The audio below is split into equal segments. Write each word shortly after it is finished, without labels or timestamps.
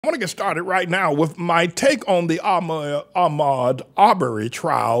I want to get started right now with my take on the Ahmaud Arbery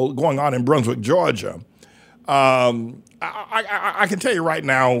trial going on in Brunswick, Georgia. I can tell you right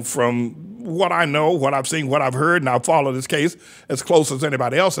now from what I know, what I've seen, what I've heard, and I've followed this case as close as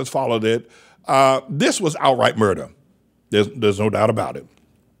anybody else has followed it, this was outright murder. There's no doubt about it.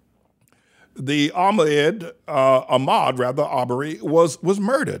 The Ahmaud Arbery was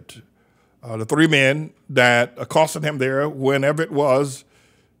murdered. The three men that accosted him there, whenever it was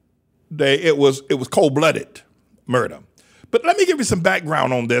cold-blooded murder. But let me give you some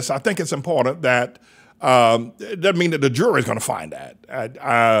background on this. I think it's important that it doesn't mean that the jury is going to find that.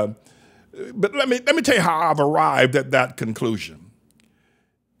 But let me tell you how I've arrived at that conclusion.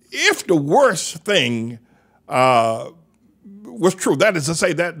 If the worst thing was true, that is to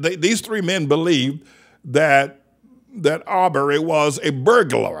say that these three men believed that Arbery was a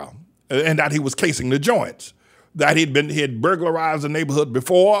burglar and that he was casing the joints, that he had burglarized the neighborhood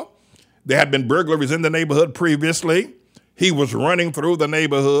before. There had been burglaries in the neighborhood previously. He was running through the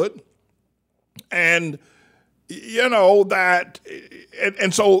neighborhood. And, you know,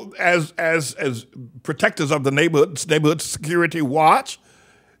 and so as protectors of the neighborhood security watch,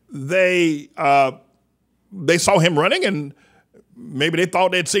 they saw him running, and maybe they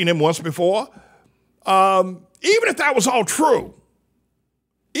thought they'd seen him once before. Even if that was all true,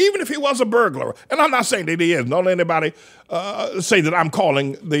 even if he was a burglar, and I'm not saying that he is, don't let anybody say that I'm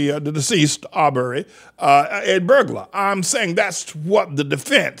calling the deceased Arbery a burglar. I'm saying that's what the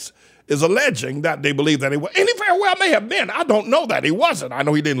defense is alleging, that they believe that he was. And he very well may have been. I don't know that he wasn't. I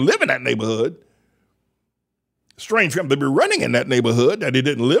know he didn't live in that neighborhood. Strange for him to be running in that neighborhood that he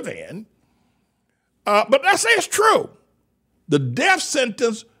didn't live in. But let's say it's true. The death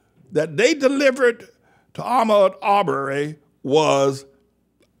sentence that they delivered to Ahmaud Arbery was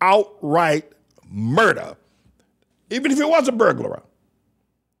outright murder, even if it was a burglar.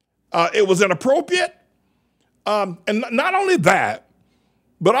 It was inappropriate. And not only that,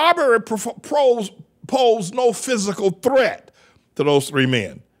 but Arbery posed no physical threat to those three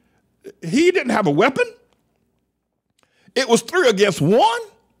men. He didn't have a weapon. It was 3 against 1.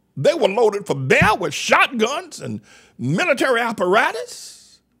 They were loaded for bear with shotguns and military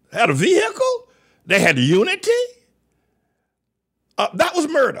apparatus, had a vehicle, they had unity. That was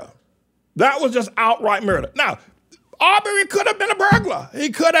murder. That was just outright murder. Now, Arbery could have been a burglar. He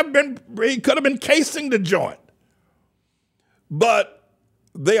could have been casing the joint. But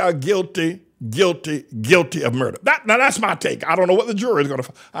they are guilty of murder. Now that's my take. I don't know what the jury is going to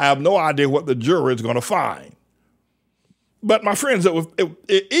find. I have no idea what the jury is going to find. But my friends, even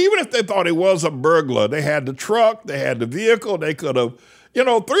if they thought he was a burglar, they had the truck, they had the vehicle, they could have, 3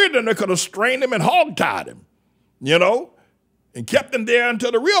 of them, they could have strained him and hog-tied him, and kept him there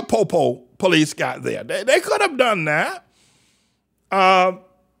until the real popo police got there. They could have done that to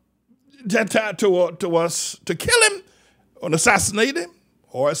kill him or assassinate him,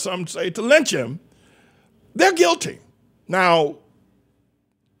 or as some say, to lynch him. They're guilty. Now,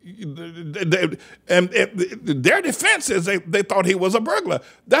 their defense is they thought he was a burglar.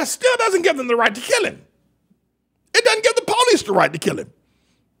 That still doesn't give them the right to kill him. It doesn't give the police the right to kill him.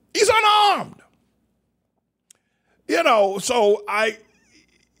 He's unarmed. So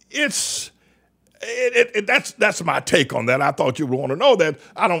that's my take on that. I thought you would want to know that.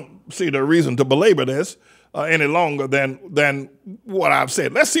 I don't see the reason to belabor this any longer than what I've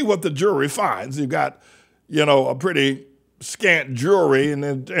said. Let's see what the jury finds. You've got, a pretty scant jury, and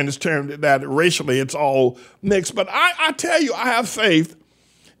it's termed that racially it's all mixed. But I tell you, I have faith,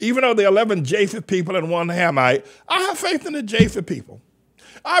 even though there are 11 Japheth people and 1 Hamite, I have faith in the Japheth people.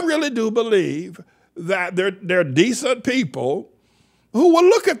 I really do believe that they're decent people who will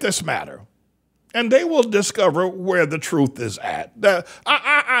look at this matter and they will discover where the truth is at.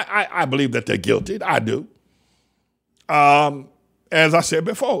 I believe that they're guilty. I do. As I said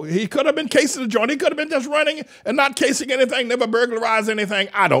before, he could have been casing the joint. He could have been just running and not casing anything, never burglarized anything.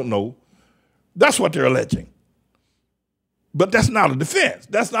 I don't know. That's what they're alleging. But that's not a defense.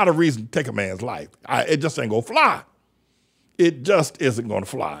 That's not a reason to take a man's life. It just ain't going to fly. It just isn't going to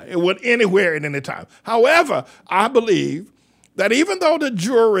fly. It would anywhere at any time. However, I believe that even though the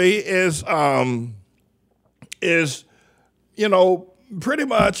jury is pretty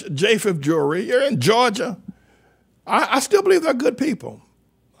much Japheth jury, you're in Georgia, I still believe they're good people.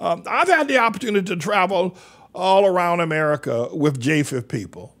 I've had the opportunity to travel all around America with Japheth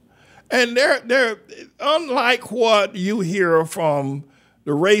people. And they're unlike what you hear from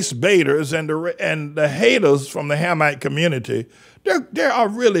the race baiters and the haters from the Hamite community. They are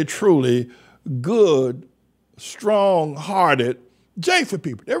really, truly good, strong-hearted Japheth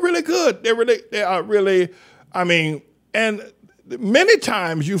people. They're really good. They are really, and many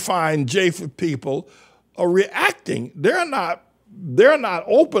times you find Japheth people are reacting. They're not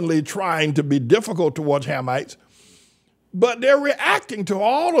openly trying to be difficult towards Hamites, but they're reacting to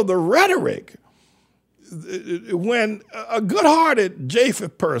all of the rhetoric. When a good-hearted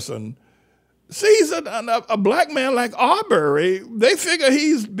Japheth person sees a black man like Arbery, they figure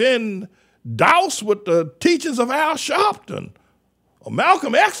he's been doused with the teachings of Al Sharpton or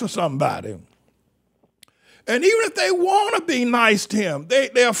Malcolm X or somebody. And even if they want to be nice to him,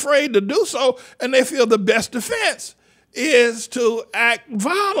 they're afraid to do so, and they feel the best defense is to act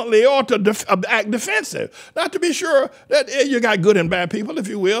violently or to act defensive. Not to be sure that you got good and bad people, if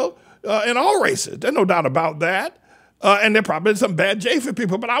you will, in all races. There's no doubt about that. And there are probably some bad Japheth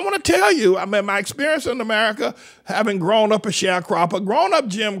people. But I want to tell you, I mean, my experience in America, having grown up a sharecropper, grown up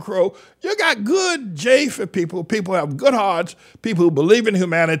Jim Crow, you got good Japheth people. People who have good hearts, people who believe in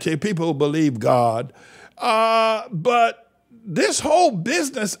humanity, people who believe God. But this whole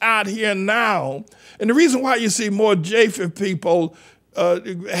business out here now, and the reason why you see more Japheth people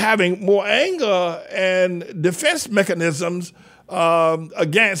having more anger and defense mechanisms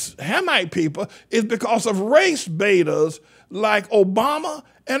against Hamite people is because of race baiters like Obama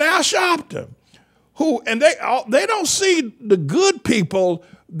and Al Sharpton, they don't see the good people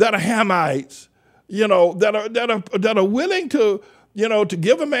that are Hamites, that are willing to, to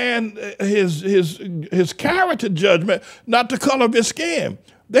give a man his character judgment, not the color of his skin.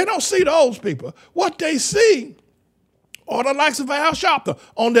 They don't see those people. What they see are the likes of Al Sharpton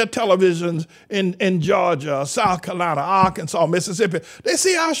on their televisions in Georgia, South Carolina, Arkansas, Mississippi. They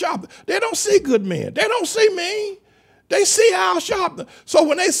see Al Sharpton. They don't see good men. They don't see me. They see Al Sharpton. So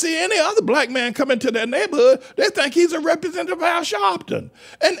when they see any other black man come into their neighborhood, they think he's a representative of Al Sharpton.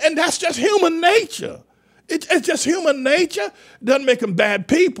 And that's just human nature. It's just human nature. Doesn't make them bad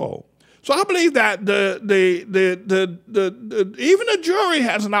people. So I believe that even the jury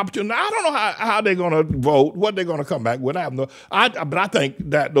has an opportunity. I don't know how they're going to vote, what they're going to come back with. But I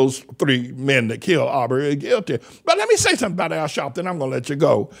think that those three men that killed Arbery are guilty. But let me say something about Al Sharpton. I'm going to let you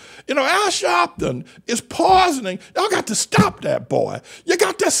go. Al Sharpton is poisoning. Y'all got to stop that boy. You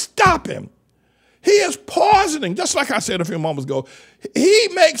got to stop him. He is poisoning, just like I said a few moments ago. He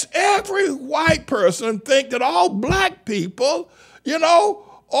makes every white person think that all black people,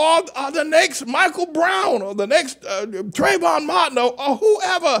 or the next Michael Brown, or the next Trayvon Martin, or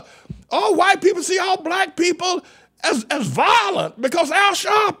whoever. All white people see all black people as violent because Al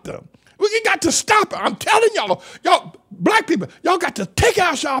Sharpton. We got to stop it. I'm telling y'all, black people, y'all got to take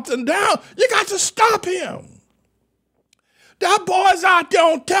Al Sharpton down. You got to stop him. That boy's out there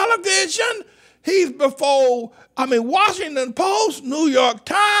on television. He's before, Washington Post, New York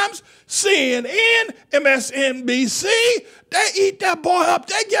Times, CNN, MSNBC. They eat that boy up.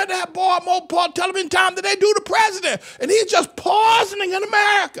 They give that boy more television time than they do the president. And he's just poisoning in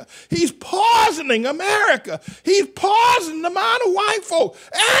America. He's poisoning America. He's poisoning the mind of white folk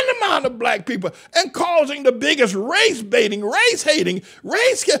and the mind of black people and causing the biggest race baiting, race hating,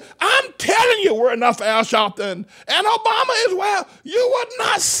 I'm telling you, we're enough for Al Sharpton and Obama as well. You would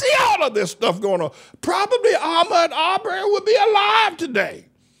not see all of this stuff going on. Probably Ahmaud Arbery would be alive today.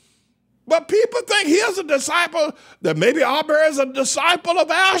 But people think he is a disciple, that maybe Arbery is a disciple of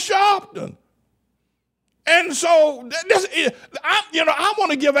Al Sharpton. And so, I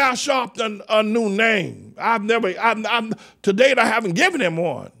want to give Al Sharpton a new name. To date, I haven't given him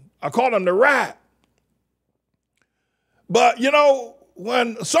one. I call him the Rat. But,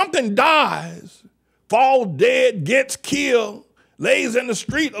 when something dies, falls dead, gets killed, lays in the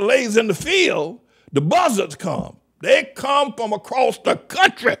street or lays in the field, the buzzards come. They come from across the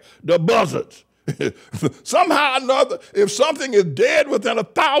country, the buzzards. Somehow or another, if something is dead within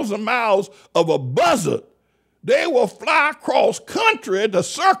 1,000 miles of a buzzard, they will fly across country to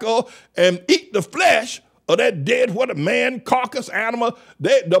circle and eat the flesh of that dead, man, carcass, animal.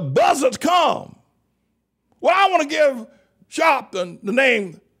 The buzzards come. Well, I want to give Sharpton the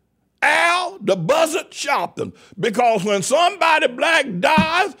name Al the Buzzard Sharpton, because when somebody black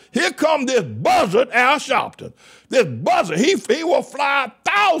dies, here comes this buzzard, Al Sharpton. This buzzard, he will fly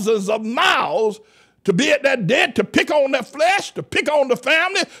thousands of miles to be at that dead, to pick on that flesh, to pick on the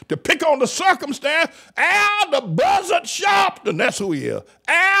family, to pick on the circumstance. Al the Buzzard Sharpton, that's who he is.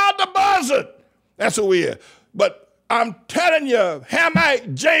 Al the Buzzard, that's who he is. But I'm telling you,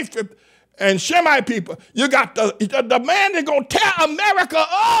 Hamite, Japheth, and Shemite people, you got the man that's going to tear America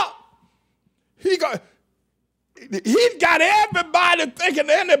up. He's got everybody thinking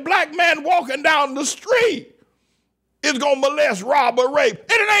any black man walking down the street is going to molest, rob, or rape. And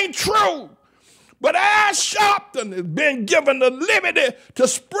it ain't true. But Al Sharpton has been given the liberty to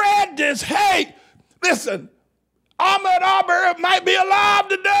spread this hate. Listen, Ahmaud Arbery might be alive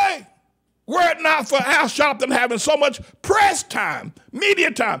today were it not for Al Sharpton having so much press time, media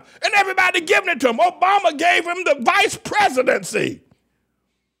time, and everybody giving it to him. Obama gave him the vice presidency.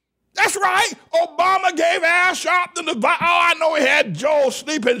 That's right. Obama gave Al Sharpton the vice. Oh, I know he had Joe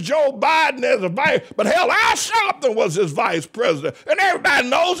Biden as a vice, but hell, Al Sharpton was his vice president. And everybody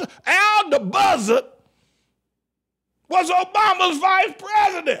knows Al the Buzzard was Obama's vice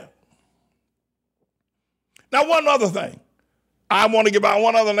president. Now, one other thing. I want to give out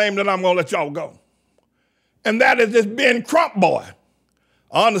one other name, then I'm going to let y'all go. And that is this Ben Crump boy.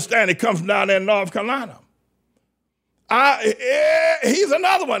 I understand he comes from down there in North Carolina. He's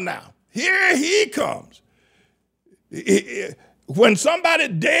another one now. Here he comes. When somebody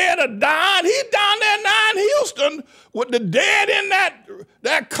dead or died, he's down there now in Houston with the dead in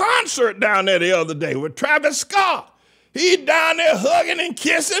that concert down there the other day with Travis Scott. He's down there hugging and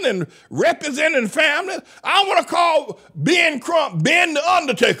kissing and representing family. I want to call Ben Crump, Ben the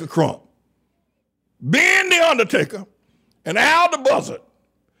Undertaker Crump. Ben the Undertaker and Al the Buzzard.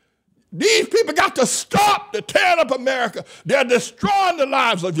 These people got to stop the tearing up America. They're destroying the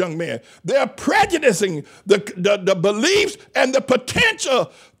lives of young men. They're prejudicing the beliefs and the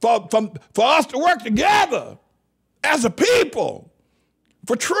potential for us to work together as a people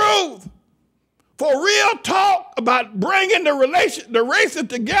for truth. For real talk about bringing the races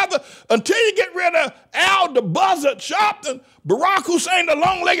together until you get rid of Al the Buzzard Sharpton, Barack Hussein the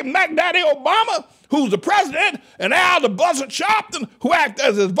long-legged Mac Daddy Obama, who's the president, and Al the Buzzard Sharpton, who acts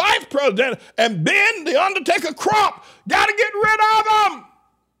as his vice president, and Ben the Undertaker Crump. Got to get rid of them.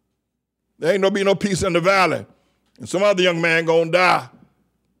 There ain't gonna be no peace in the valley. And some other young man gonna die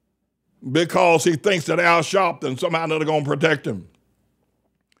because he thinks that Al Sharpton somehow they're gonna protect him.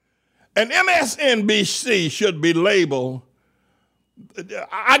 And MSNBC should be labeled,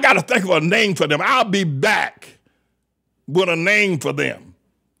 I got to think of a name for them. I'll be back with a name for them.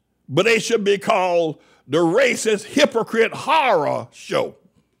 But they should be called the Racist Hypocrite Horror Show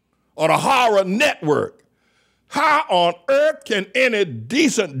or the Horror Network. How on earth can any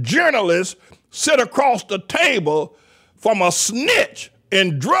decent journalist sit across the table from a snitch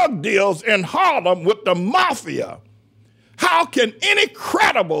in drug deals in Harlem with the mafia? How can any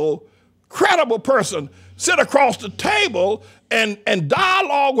credible person sit across the table and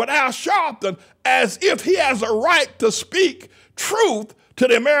dialogue with Al Sharpton as if he has a right to speak truth to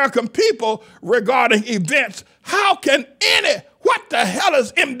the American people regarding events? How can what the hell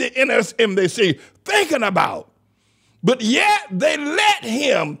is MSNBC thinking about? But yet they let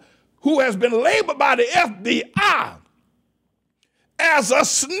him, who has been labeled by the FBI as a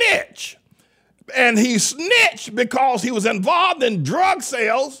snitch, and he snitched because he was involved in drug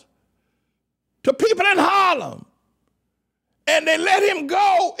sales to people in Harlem. And they let him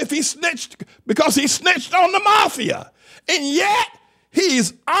go if he snitched, because he snitched on the mafia. And yet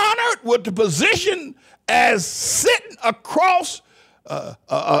he's honored with the position as sitting across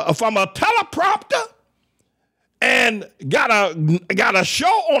from a teleprompter and got a show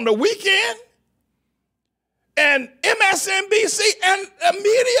on the weekend. And MSNBC and the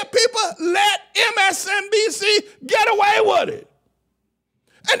media people let MSNBC get away with it.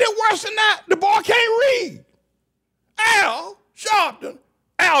 And then worse than that, the boy can't read. Al Sharpton,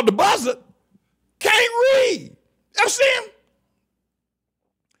 Al the Buzzard, can't read. You see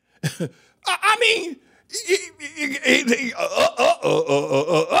him? I mean,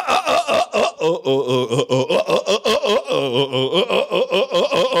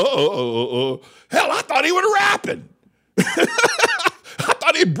 hell, I thought he was rapping. I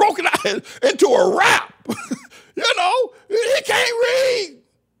thought he'd broken out into a rap. You know, he can't read.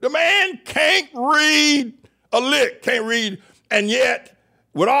 The man can't read a lick, can't read. And yet,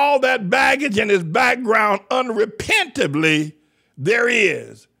 with all that baggage in his background, unrepentably, there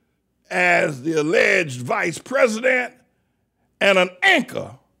is, as the alleged vice president and an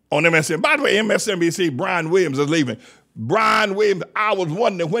anchor on MSNBC. By the way, MSNBC, Brian Williams is leaving. Brian Williams, I was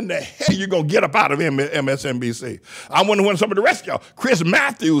wondering when the hell you're going to get up out of MSNBC. I wonder when some of the rest of y'all, Chris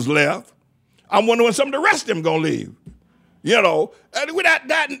Matthews left. I wonder when some of the rest of them going to leave. You know, that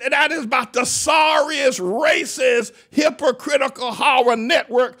is about the sorriest, racist, hypocritical horror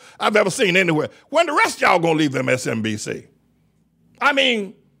network I've ever seen anywhere. When the rest of y'all gonna leave MSNBC? I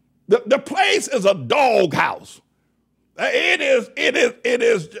mean, the place is a doghouse. It's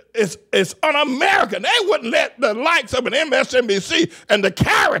un-American. They wouldn't let the likes of an MSNBC and the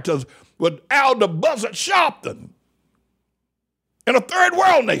characters with Al the Buzzard Sharpton in a third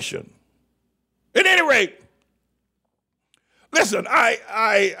world nation. At any rate, listen,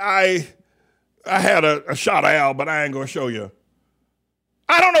 I had a shot of Al, but I ain't gonna show you.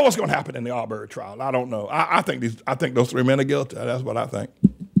 I don't know what's going to happen in the Arbery trial. I don't know. I think those three men are guilty. That's what I think.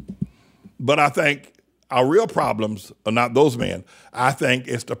 But I think our real problems are not those men. I think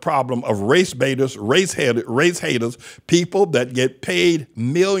it's the problem of race baiters, race haters, people that get paid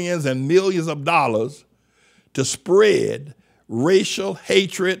millions and millions of dollars to spread racial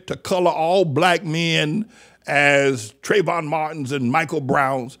hatred, to color all black men as Trayvon Martins and Michael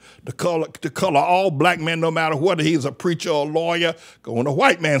Browns, to color all black men, no matter whether he's a preacher or a lawyer. Because when a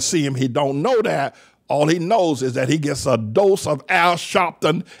white man see him, he don't know that. All he knows is that he gets a dose of Al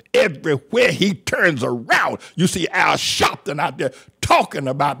Sharpton everywhere he turns around. You see Al Sharpton out there talking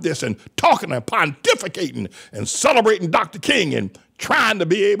about this and talking and pontificating and celebrating Dr. King and trying to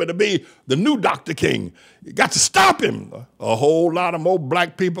be able to be the new Dr. King. You got to stop him. A whole lot of more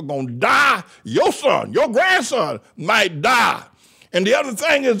black people going to die. Your son, your grandson might die. And the other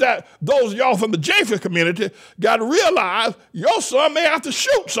thing is that those of y'all from the Japheth community got to realize your son may have to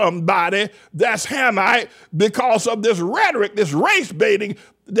shoot somebody that's Hamite because of this rhetoric, this race baiting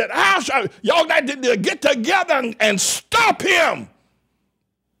that y'all got to get together and stop him.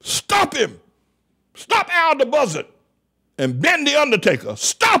 Stop him. Stop Al the Buzzard and Ben the Undertaker.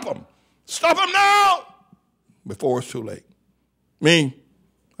 Stop him. Stop him now before it's too late. Me,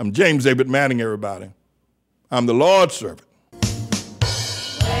 I'm James David Manning, everybody. I'm the Lord's servant.